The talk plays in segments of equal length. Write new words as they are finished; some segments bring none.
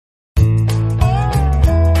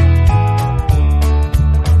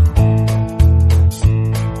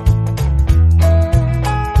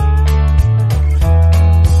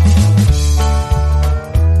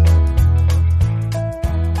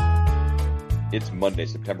It's Monday,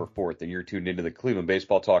 September 4th, and you're tuned into the Cleveland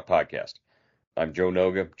Baseball Talk podcast. I'm Joe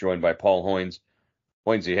Noga, joined by Paul Hoynes.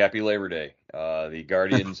 Hoynesy, happy Labor Day. The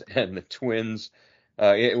Guardians and the Twins.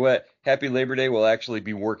 Happy Labor Day. We'll actually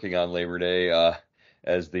be working on Labor Day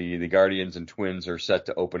as the Guardians and Twins are set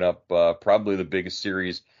to open up probably the biggest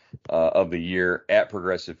series of the year at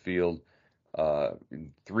Progressive Field.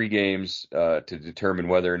 3 games to determine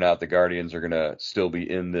whether or not the Guardians are going to still be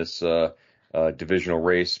in this divisional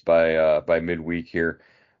race by midweek here.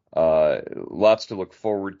 Lots to look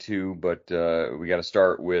forward to, but we got to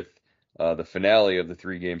start with the finale of the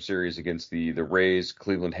 3-game series against the Rays.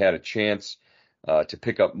 Cleveland had a chance to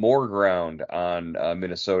pick up more ground on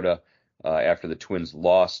Minnesota after the Twins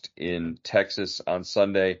lost in Texas on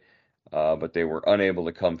Sunday, but they were unable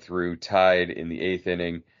to come through. Tied in the 8th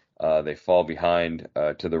inning. They fall behind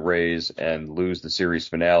to the Rays and lose the series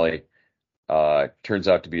finale. Turns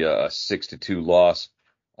out to be a 6-2 loss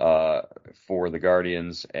for the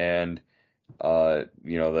Guardians, and the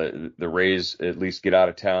Rays at least get out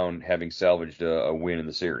of town having salvaged a win in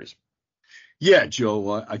the series. Yeah,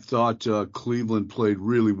 Joe, I thought Cleveland played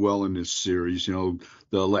really well in this series.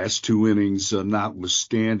 The last 2 innings,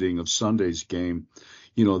 notwithstanding of Sunday's game,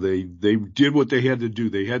 they did what they had to do.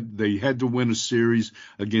 They had to win a series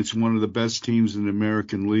against one of the best teams in the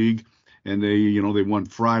American League. And they won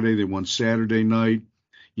Friday, they won Saturday night,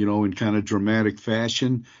 in kind of dramatic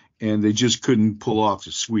fashion, and they just couldn't pull off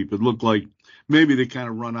the sweep. It looked like maybe they kind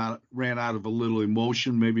of ran out of a little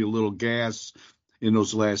emotion, maybe a little gas in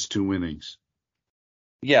those last 2 innings.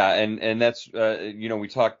 Yeah, and that's we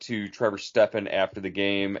talked to Trevor Stephan after the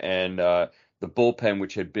game, and the bullpen,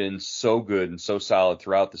 which had been so good and so solid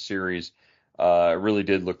throughout the series, really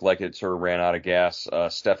did look like it sort of ran out of gas.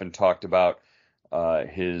 Stephan talked about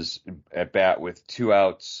his at bat with 2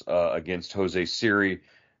 outs against Jose Siri,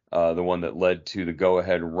 the one that led to the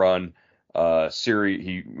go-ahead run. Siri,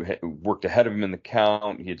 he worked ahead of him in the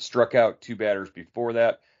count. He had struck out 2 batters before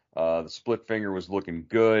that. The split finger was looking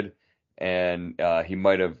good, and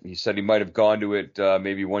he said he might have gone to it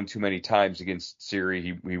maybe one too many times against Siri.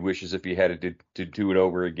 He wishes if he had to do it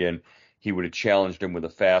over again, he would have challenged him with a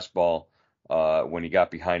fastball when he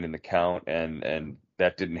got behind in the count, and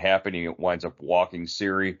that didn't happen. He winds up walking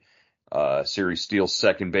Siri. Siri steals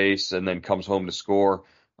second base and then comes home to score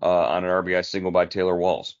on an RBI single by Taylor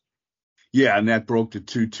Walls. Yeah, and that broke the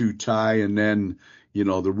 2-2 tie. And then,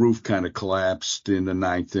 the roof kind of collapsed in the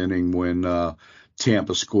 9th inning when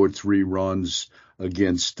Tampa scored 3 runs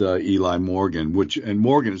against Eli Morgan, and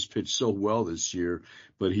Morgan has pitched so well this year,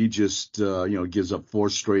 but he just, gives up 4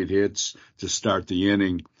 straight hits to start the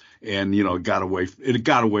inning. And it got away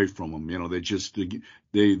from them. They just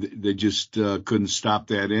couldn't stop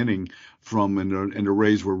that inning and the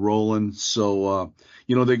Rays were rolling. So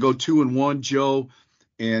they go 2-1, Joe,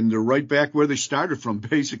 and they're right back where they started from.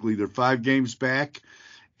 Basically, they're 5 games back,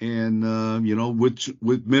 and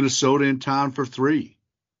with Minnesota in town for 3.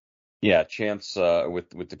 Yeah, chance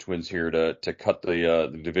with the Twins here to cut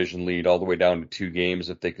the division lead all the way down to 2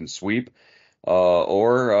 games if they can sweep.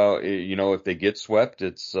 Or if they get swept,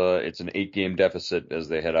 it's an 8-game deficit as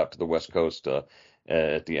they head out to the West Coast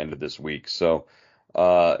at the end of this week. So,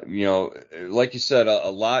 like you said,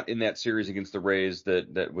 a lot in that series against the Rays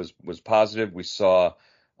that was positive. We saw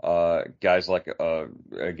guys like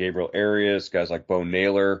Gabriel Arias, guys like Bo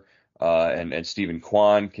Naylor, and Stephen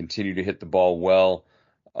Kwan continue to hit the ball well.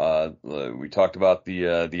 We talked about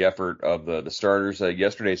the effort of the starters.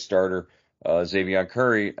 Yesterday's starter, Xavier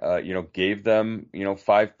Curry, gave them,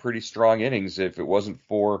 5 pretty strong innings. If it wasn't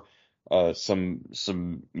for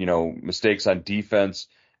some mistakes on defense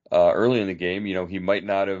early in the game, he might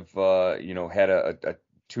not have, had a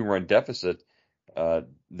 2-run deficit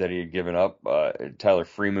that he had given up. Tyler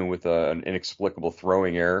Freeman with an inexplicable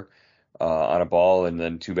throwing error on a ball, and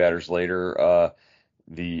then 2 batters later,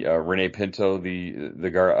 the Rene Pinto,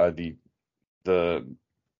 the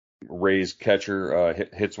Rays catcher,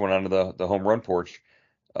 hits one onto the home run porch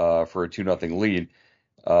for a 2-0 lead.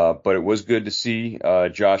 But it was good to see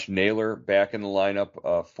Josh Naylor back in the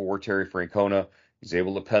lineup for Terry Francona. He's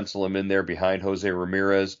able to pencil him in there behind Jose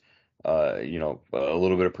Ramirez. A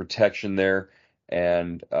little bit of protection there.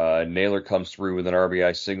 And Naylor comes through with an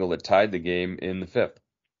RBI single that tied the game in the 5th.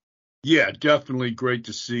 Yeah, definitely great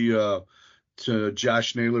to see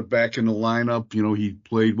Josh Naylor back in the lineup. He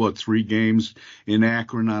played 3 games in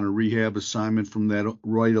Akron on a rehab assignment from that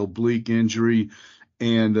right oblique injury,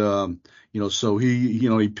 and so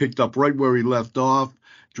he picked up right where he left off,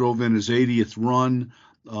 drove in his 80th run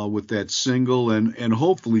with that single, and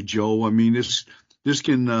hopefully, Joe, I mean, this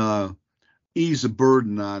can ease a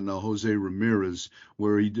burden on Jose Ramirez,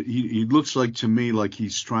 where he looks like to me like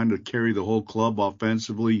he's trying to carry the whole club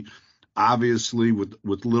offensively. Obviously, with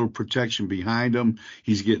little protection behind him,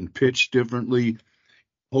 he's getting pitched differently.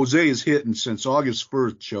 Jose is hitting since August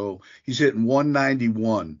 1st, Joe. He's hitting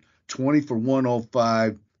 191, 20 for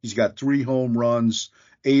 105. He's got 3 home runs,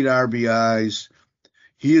 8 RBIs.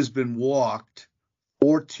 He has been walked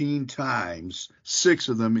 14 times, 6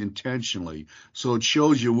 of them intentionally. So it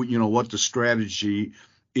shows you, what the strategy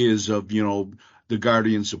is of, the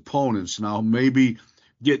Guardians' opponents. Now, maybe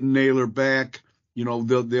getting Naylor back,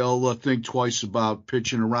 they'll think twice about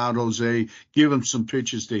pitching around Jose, give him some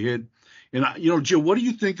pitches to hit. And, Joe, what do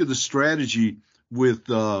you think of the strategy with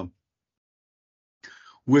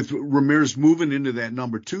Ramirez moving into that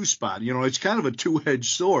number 2 spot? It's kind of a two-edged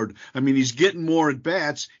sword. I mean, he's getting more at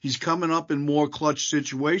bats. He's coming up in more clutch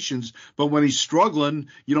situations. But when he's struggling,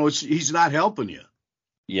 he's not helping you.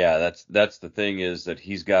 Yeah, that's the thing, is that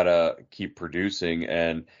he's got to keep producing,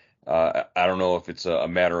 and I don't know if it's a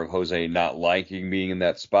matter of Jose not liking being in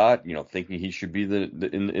that spot, thinking he should be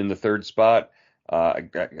in the third spot.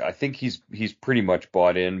 I think he's pretty much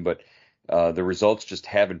bought in, but the results just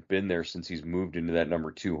haven't been there since he's moved into that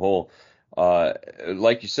number 2 hole.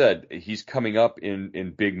 Like you said, he's coming up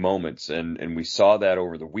in big moments, and we saw that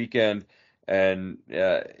over the weekend. And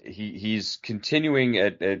he's continuing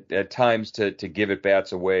at times to give at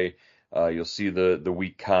bats away. You'll see the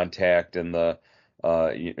weak contact and a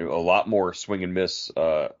lot more swing and miss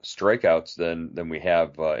strikeouts than we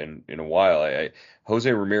have in a while.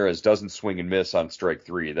 Jose Ramirez doesn't swing and miss on strike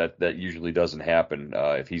 3. That usually doesn't happen.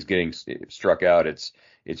 If he's getting struck out, it's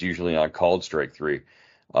usually on called strike 3.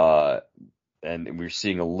 And we're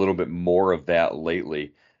seeing a little bit more of that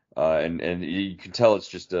lately. And you can tell it's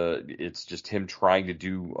just him trying to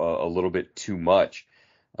do a little bit too much.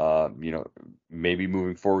 Maybe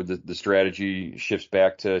moving forward, the strategy shifts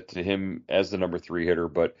back to him as the number 3 hitter,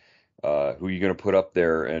 but who are you going to put up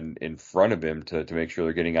there and in front of him to make sure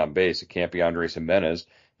they're getting on base? It can't be Andres Jimenez.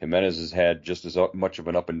 Jimenez has had just as much of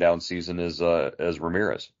an up and down season as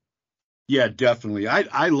Ramirez. Yeah, definitely.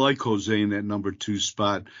 I like Jose in that number 2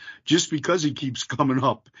 spot just because he keeps coming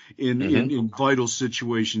up in vital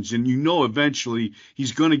situations, and eventually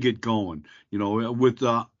he's going to get going. With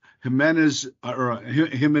Jimenez, to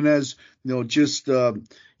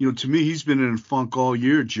me, he's been in a funk all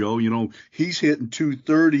year, Joe. He's hitting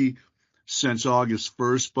 230 since August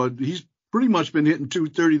 1st, but he's pretty much been hitting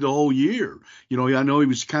 230 the whole year. I know he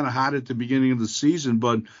was kind of hot at the beginning of the season,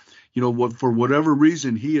 but for whatever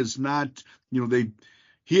reason, he is not,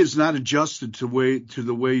 he has not adjusted to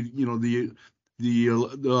the way,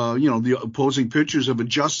 the opposing pitchers have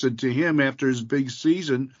adjusted to him after his big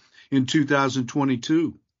season in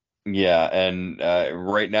 2022. Yeah, and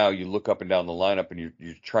right now you look up and down the lineup, and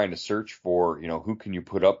you're trying to search for, who can you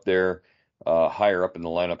put up there higher up in the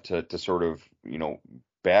lineup to sort of,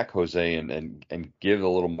 back Jose and give a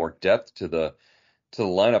little more depth to the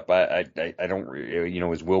lineup. I don't,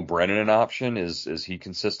 is Will Brennan an option? Is he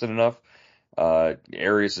consistent enough?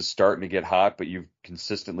 Arias is starting to get hot, but you've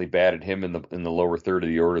consistently batted him in the lower third of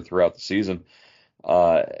the order throughout the season.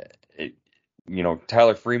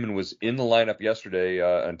 Tyler Freeman was in the lineup yesterday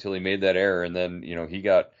until he made that error, and then he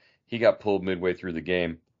got pulled midway through the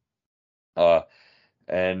game.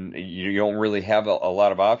 And you don't really have a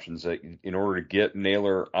lot of options. In order to get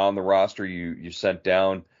Naylor on the roster, you sent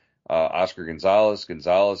down Oscar Gonzalez.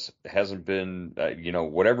 Gonzalez hasn't been,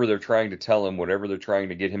 whatever they're trying to tell him, whatever they're trying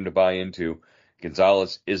to get him to buy into,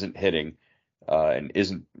 Gonzalez isn't hitting and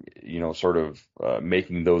isn't, sort of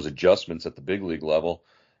making those adjustments at the big league level.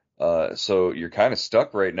 So you're kind of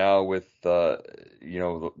stuck right now with, the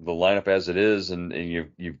lineup as it is, and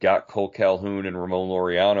you've got Cole Calhoun and Ramon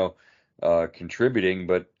Laureano contributing,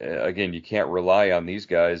 but again, you can't rely on these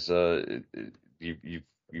guys.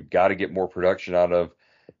 You've got to get more production out of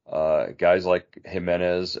guys like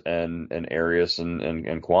Jimenez and Arias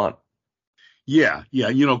and Kwan. Yeah.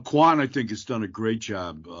 Kwan, I think, has done a great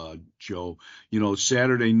job, Joe.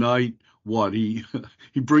 Saturday night, he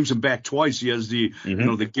brings him back twice. He has the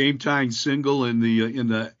the game tying single in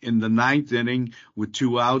the ninth inning with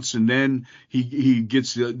 2 outs, and then he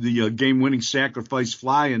gets the game winning sacrifice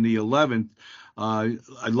fly in the 11th. I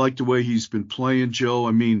like the way he's been playing, Joe.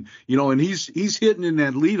 I mean, and he's hitting in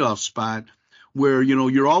that leadoff spot where,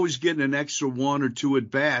 you're always getting an extra 1 or 2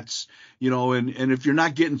 at bats, and if you're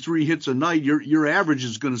not getting 3 hits a night, your average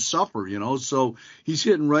is going to suffer, so he's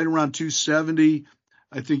hitting right around 270.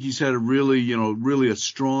 I think he's had a really a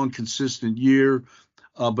strong, consistent year.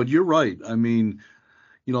 But you're right. I mean,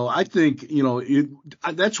 I think,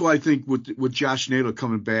 that's why I think with Josh Naylor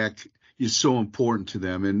coming back, is so important to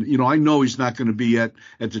them. And, I know he's not going to be at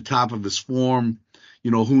the top of his form.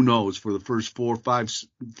 Who knows, for the first 4 or 5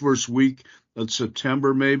 first week of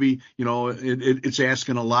September, maybe. It's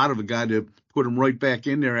asking a lot of a guy to put him right back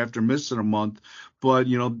in there after missing a month. But,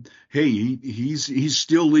 hey, he's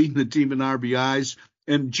still leading the team in RBIs.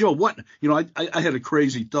 And Joe, I had a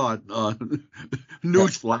crazy thought,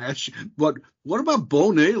 newsflash, but what about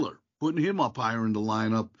Bo Naylor? Putting him up higher in the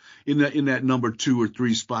lineup in that number 2 or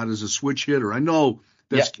 3 spot as a switch hitter. I know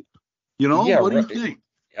that's, what do you think?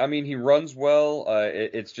 I mean, he runs well.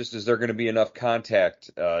 It's just, is there going to be enough contact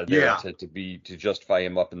there to justify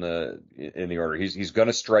him up in the order? He's going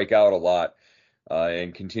to strike out a lot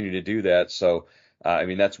and continue to do that. So, I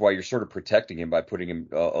mean, that's why you're sort of protecting him by putting him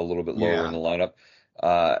a little bit lower in the lineup.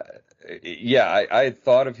 I had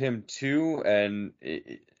thought of him too, and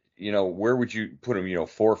where would you put him?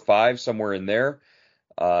 4 or 5, somewhere in there.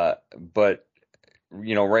 But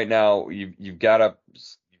right now you've got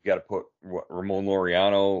to put Ramon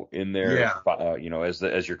Laureano in there,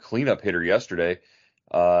 as your cleanup hitter yesterday,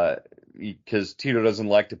 because Tito doesn't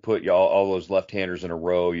like to put all those left-handers in a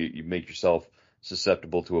row. You make yourself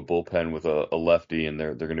susceptible to a bullpen with a lefty, and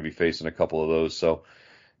they're going to be facing a couple of those. So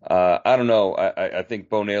I don't know. I think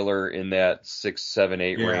Bo Naylor in that 6, 7,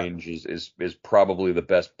 8 range is probably the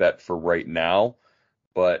best bet for right now.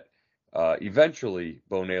 But eventually,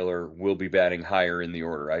 Bo Naylor will be batting higher in the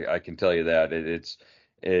order. I can tell you that.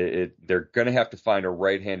 They're going to have to find a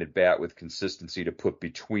right-handed bat with consistency to put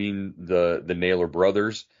between the Naylor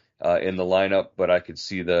brothers in the lineup. But I could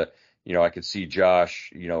see I could see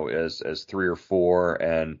Josh, as 3 or 4,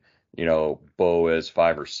 and Bo as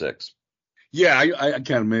 5 or 6. Yeah, I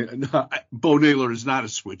kind of Bo Naylor is not a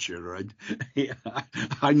switch hitter.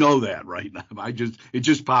 I know that right now. It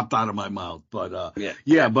just popped out of my mouth. But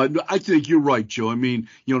but I think you're right, Joe. I mean,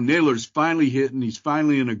 Naylor's finally hitting. He's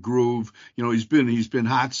finally in a groove. He's been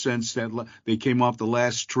hot since they came off the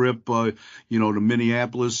last trip, to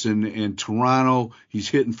Minneapolis and Toronto. He's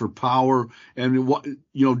hitting for power, and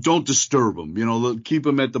don't disturb him. Keep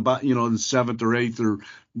him at the in the 7th or 8th or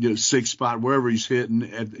 6th spot, wherever he's hitting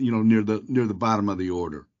at, near the bottom of the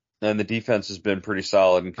order. And the defense has been pretty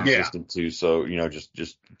solid and consistent too. So,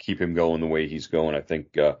 just keep him going the way he's going, I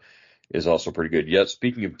think, is also pretty good. Yet,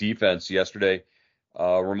 speaking of defense, yesterday,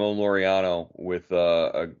 Ramon Laureano with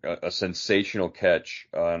a sensational catch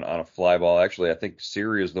on a fly ball. Actually, I think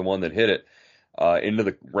Siri is the one that hit it into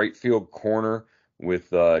the right field corner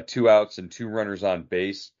with 2 outs and 2 runners on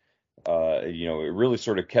base. It really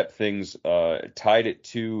sort of kept things tied at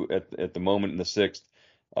 2 at the moment in the 6th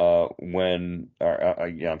when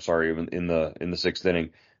in the 6th inning,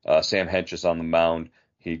 Sam Hentges on the mound.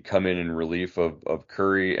 He'd come in relief of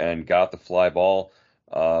Curry and got the fly ball.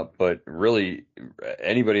 But really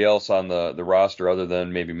anybody else on the roster other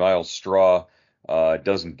than maybe Miles Straw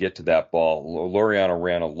doesn't get to that ball. Laureano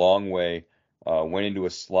ran a long way, went into a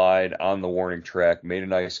slide on the warning track, made a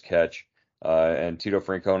nice catch. And Tito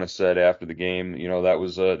Francona said after the game, that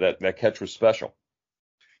was that catch was special.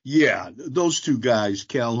 Yeah, those 2 guys,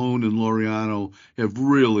 Calhoun and Laureano, have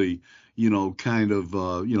really, kind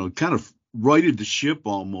of righted the ship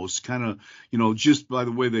almost, kind of, just by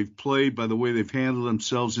the way they've played, by the way they've handled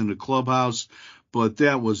themselves in the clubhouse. But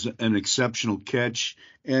that was an exceptional catch.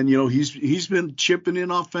 And, he's been chipping in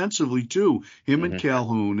offensively too, him and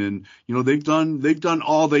Calhoun. And, they've done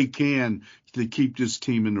all they can to keep this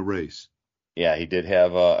team in the race. Yeah, he did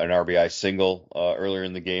have an RBI single earlier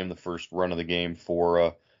in the game. The first run of the game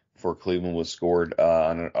for Cleveland was scored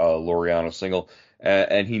on a Laureano single,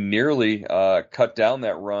 and he nearly cut down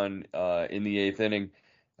that run in the 8th inning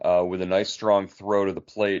with a nice strong throw to the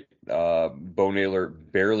plate. Bo Naylor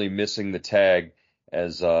barely missing the tag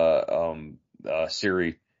as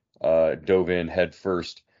Siri dove in head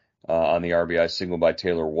first on the RBI single by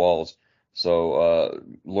Taylor Walls. So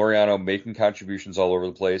Laureano making contributions all over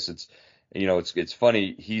the place. It's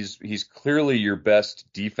funny. He's clearly your best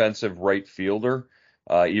defensive right fielder,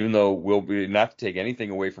 even though not to take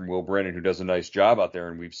anything away from Will Brennan, who does a nice job out there.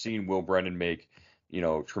 And we've seen Will Brennan make,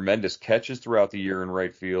 tremendous catches throughout the year in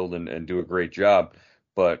right field and do a great job.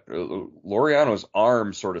 But Laureano's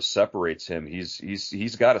arm sort of separates him.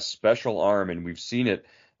 He's got a special arm, and we've seen it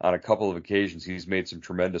on a couple of occasions. He's made some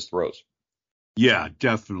tremendous throws. Yeah,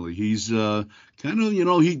 definitely. He's kind of,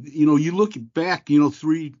 you look back, 2,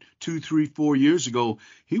 3, 4 years ago,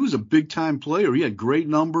 he was a big time player. He had great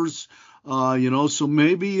numbers, so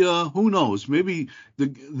maybe, who knows, maybe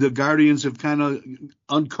the Guardians have kind of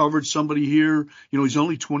uncovered somebody here. He's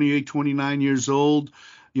only 28, 29 years old.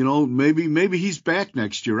 maybe he's back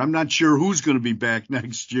next year. I'm not sure who's going to be back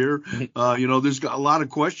next year. There's got a lot of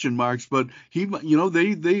question marks, but he may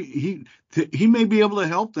be able to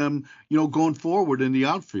help them, going forward in the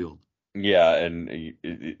outfield. Yeah, and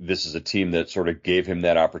this is a team that sort of gave him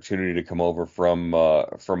that opportunity to come over from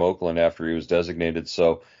Oakland after he was designated.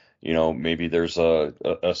 So, maybe there's a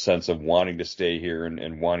sense of wanting to stay here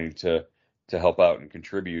and wanting to help out and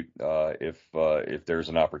contribute if there's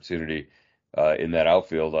an opportunity in that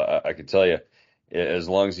outfield. I can tell you, as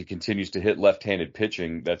long as he continues to hit left-handed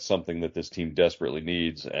pitching, that's something that this team desperately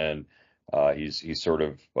needs, and he's sort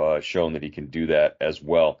of shown that he can do that as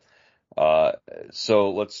well. Uh,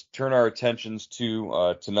 so let's turn our attentions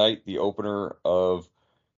to tonight, the opener of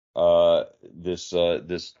this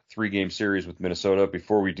 3-game series with Minnesota.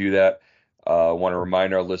 Before we do that, I want to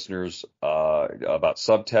remind our listeners about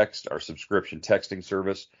Subtext, our subscription texting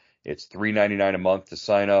service. It's $3.99 a month to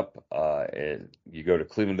sign up. You go to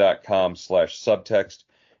cleveland.com/subtext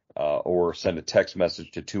or send a text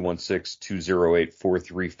message to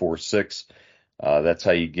 216-208-4346. That's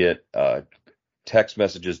how you get text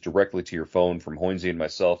messages directly to your phone from Hoynesy and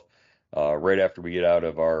myself right after we get out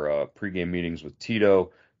of our pregame meetings with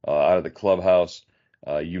Tito, out of the clubhouse.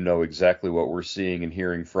 You know exactly what we're seeing and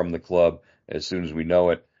hearing from the club as soon as we know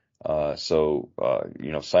it. So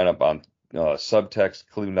sign up on Subtext,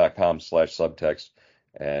 cleveland.com/subtext,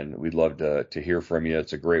 and we'd love to hear from you.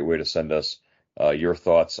 It's a great way to send us your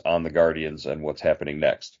thoughts on the Guardians and what's happening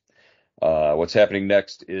next. What's happening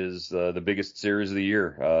next is the biggest series of the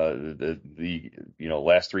year. The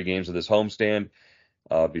last 3 games of this homestand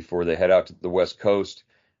before they head out to the West Coast.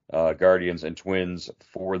 Guardians and Twins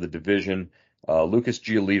for the division. Lucas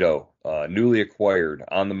Giolito, newly acquired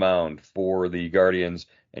on the mound for the Guardians,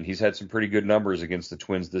 and he's had some pretty good numbers against the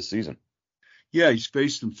Twins this season. Yeah, he's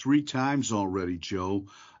faced them 3 times already, Joe,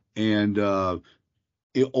 and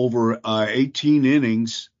over 18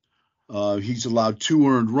 innings. He's allowed 2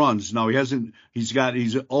 earned runs. Now he's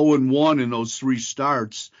 0-1 in those 3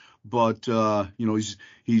 starts, but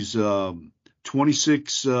he's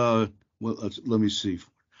 26. Let me see,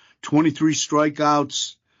 23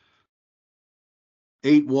 strikeouts,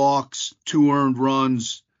 8 walks, 2 earned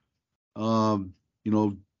runs, 13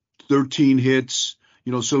 hits.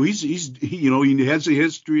 So he has a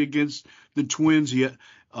history against the Twins. He's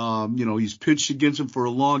pitched against them for a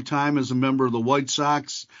long time as a member of the White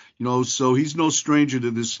Sox, so he's no stranger to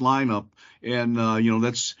this lineup. And,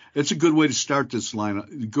 that's a good way to start this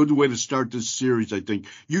lineup, a good way to start this series, I think.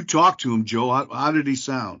 You talked to him, Joe. How did he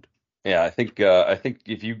sound? Yeah, I think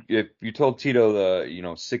if you told Tito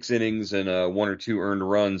the 6 innings and 1 or 2 earned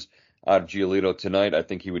runs out of Giolito tonight, I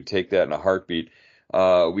think he would take that in a heartbeat.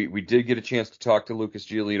 We did get a chance to talk to Lucas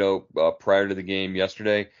Giolito prior to the game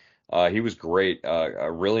yesterday. He was great,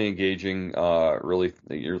 really engaging, really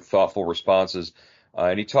your thoughtful responses,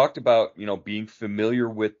 and he talked about being familiar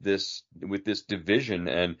with this division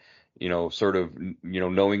and sort of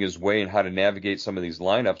knowing his way and how to navigate some of these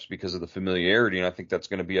lineups because of the familiarity, and I think that's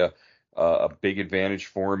going to be a big advantage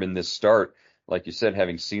for him in this start. Like you said,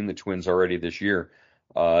 having seen the Twins already this year,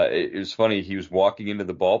 it was funny. He was walking into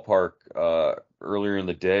the ballpark earlier in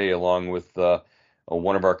the day along with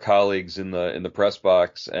one of our colleagues in the press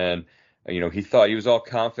box, and he thought he was all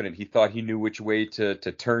confident. He thought he knew which way to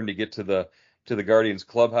turn to get to the Guardians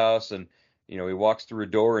clubhouse, and he walks through a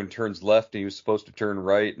door and turns left, and he was supposed to turn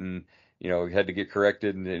right, and he had to get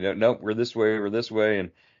corrected, and nope, we're this way,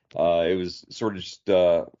 and it was sort of just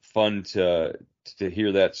fun to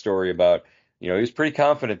hear that story about. He was pretty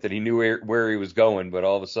confident that he knew where he was going, but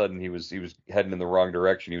all of a sudden he was heading in the wrong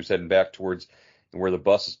direction. He was heading back towards where the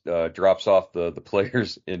bus drops off the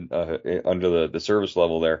players in under the service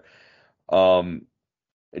level there.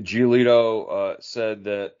 Giolito said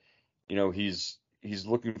that he's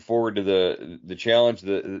looking forward to the challenge.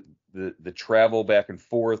 The travel back and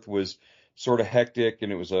forth was sort of hectic,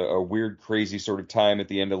 and it was a weird, crazy sort of time at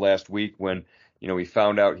the end of last week when he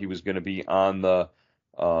found out he was going to be on the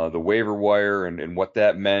waiver wire and what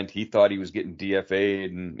that meant. He thought he was getting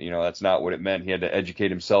DFA'd, and that's not what it meant. He had to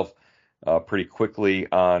educate himself pretty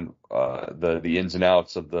quickly on the ins and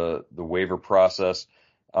outs of the waiver process.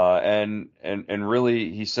 And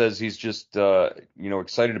really, he says he's just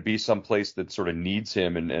excited to be someplace that sort of needs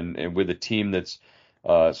him, and with a team that's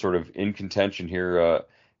sort of in contention here.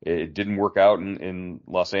 It didn't work out in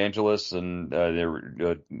Los Angeles, and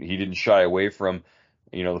he didn't shy away from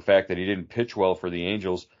the fact that he didn't pitch well for the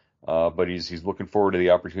Angels, but he's looking forward to the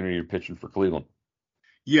opportunity to pitch for Cleveland.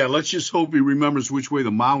 Yeah, let's just hope he remembers which way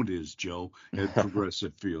the mound is, Joe, at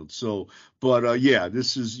Progressive Field. So, but yeah,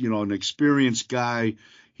 this is an experienced guy.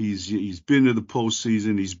 He's been to the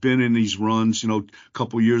postseason. He's been in these runs. A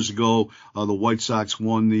couple years ago, the White Sox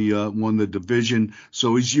won the division,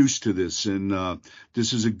 so he's used to this. And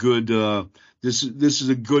this is a good this is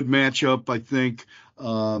a good matchup, I think.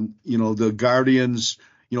 The Guardians,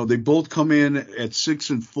 they both come in at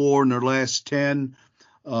 6-4 in their last 10.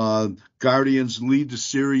 Guardians lead the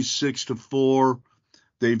series 6-4.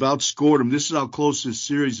 They've outscored them. This is how close this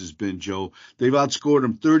series has been, Joe. They've outscored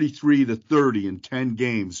them 33-30 in 10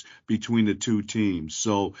 games between the two teams.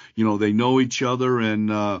 So, they know each other,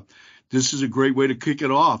 and this is a great way to kick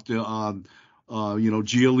it off.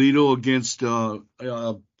 Giolito against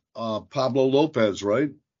Pablo Lopez,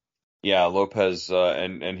 right? Yeah, Lopez,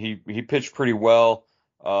 and he pitched pretty well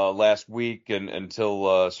last week, and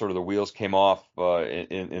until sort of the wheels came off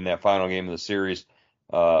in that final game of the series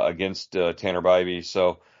against Tanner Bybee.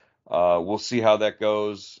 So we'll see how that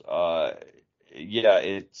goes.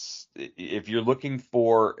 Yeah, if you're looking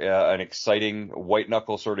for an exciting white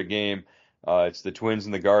knuckle sort of game, it's the Twins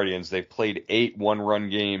and the Guardians. They've played 8 one-run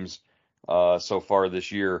games so far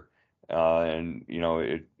this year, and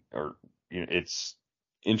it's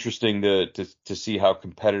interesting to see how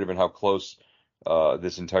competitive and how close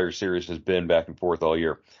this entire series has been back and forth all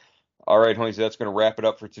year. All right, Hoynes, that's going to wrap it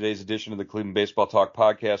up for today's edition of the Cleveland Baseball Talk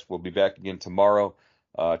podcast. We'll be back again tomorrow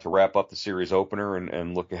to wrap up the series opener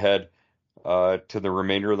and look ahead to the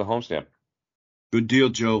remainder of the homestand. Good deal,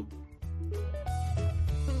 Joe.